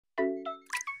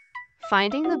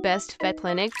Finding the best vet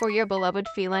clinic for your beloved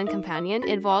feline companion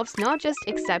involves not just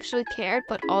exceptional care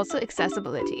but also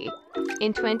accessibility.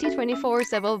 In 2024,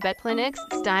 several vet clinics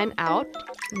stand out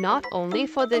not only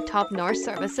for their top-notch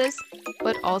services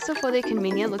but also for their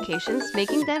convenient locations,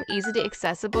 making them easily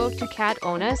accessible to cat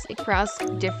owners across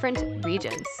different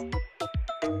regions.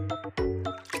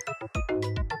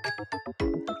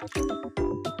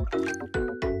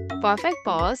 Perfect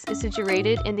Paws is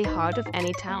situated in the heart of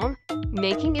any town,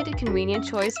 making it a convenient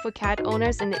choice for cat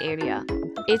owners in the area.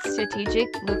 Its strategic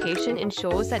location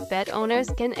ensures that pet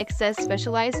owners can access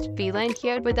specialized feline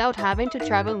care without having to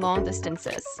travel long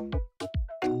distances.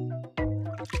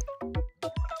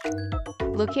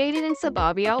 Located in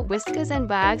Suburbia, Whiskers and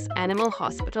Bag's Animal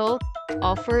Hospital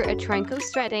offer a tranquil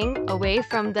setting away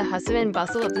from the hustle and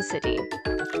bustle of the city.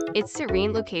 Its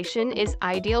serene location is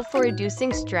ideal for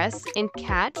reducing stress in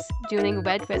cats during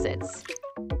vet visits.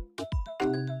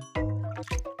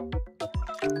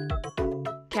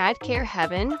 Cat Care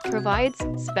Heaven provides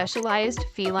specialized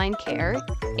feline care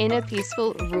in a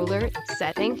peaceful rural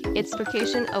setting. Its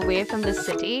location away from the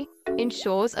city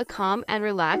ensures a calm and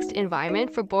relaxed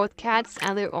environment for both cats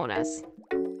and their owners.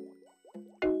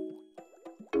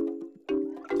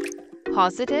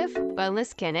 Positive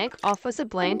Wellness Clinic offers a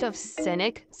blend of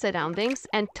scenic surroundings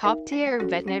and top-tier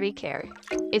veterinary care.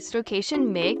 Its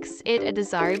location makes it a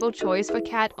desirable choice for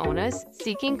cat owners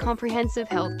seeking comprehensive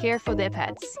health care for their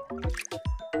pets.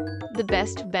 The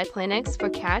best vet clinics for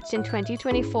cats in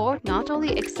 2024 not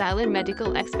only excel in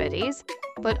medical expertise,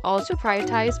 but also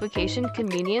prioritize vacation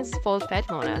convenience for pet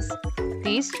owners.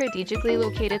 These strategically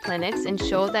located clinics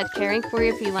ensure that caring for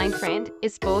your feline friend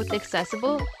is both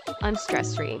accessible and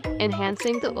stress-free,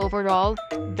 enhancing the overall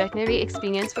veterinary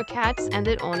experience for cats and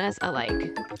their owners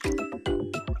alike.